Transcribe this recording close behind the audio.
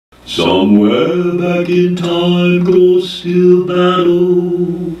Somewhere back in time goes still battle,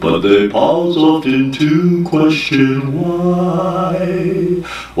 but they pause often to question why.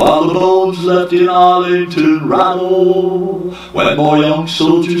 While the bones left in Arlington rattle, when more young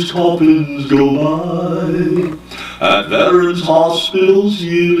soldiers' coffins go by. At veterans' hospitals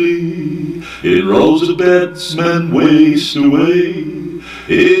yearly, in rows of beds men waste away.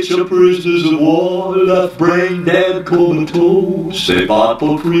 Each of prisoners of war left brain dead comatose. They fought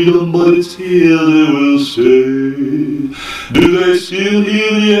for freedom, but it's here they will stay. Do they still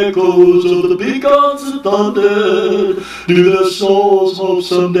hear the echoes of the big guns that thundered? Do their souls hope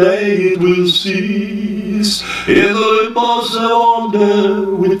someday it will cease? In the limbos they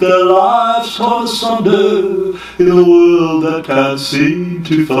wander, with their lives torn asunder, in a world that can't seem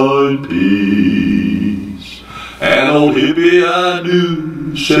to find peace. An old hippie I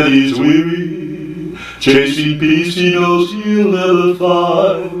knew said he's weary, chasing peace he knows he'll never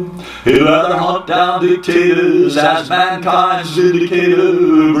find. He'd rather hunt down dictators as mankind's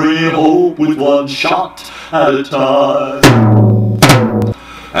vindicator, bringing hope with one shot at a time.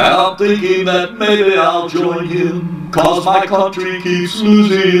 And I'm thinking that maybe I'll join him, 'cause my country keeps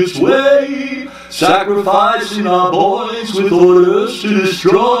losing its way, sacrificing our boys with orders to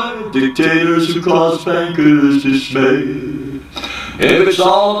destroy dictators who cause bankers dismay. If it's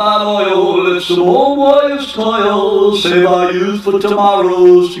all about oil, let some old warriors toil, save our youth for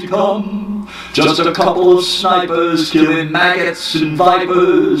tomorrows to come. Just a couple of snipers killing maggots and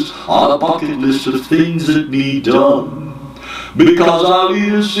vipers on a bucket list of things that need done. Because our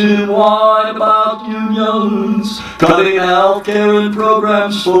leaders sit and whine about unions, cutting healthcare and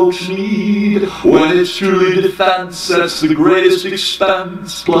programs folks need, when it's truly defense that's the greatest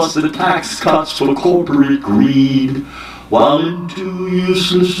expense, plus the tax cuts for corporate greed. While into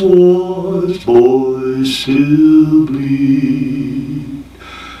useless wars boys still bleed.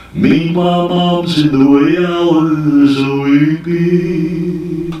 Meanwhile moms in the wee hours are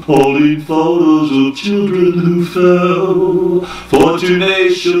weeping, holding photos of children who fell for two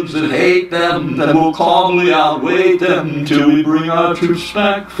nations that hate them, that will calmly outweigh them till we bring our troops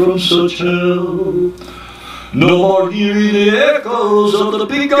back from such hell. No more hearing the echoes of the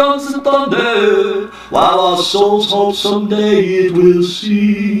big guns that thunder, while our souls hope someday it will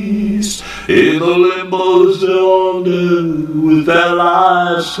cease. In the limbos they wander, with their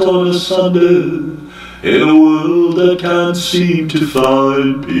lives torn asunder, in a world that can't seem to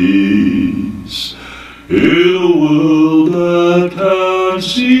find peace. In a world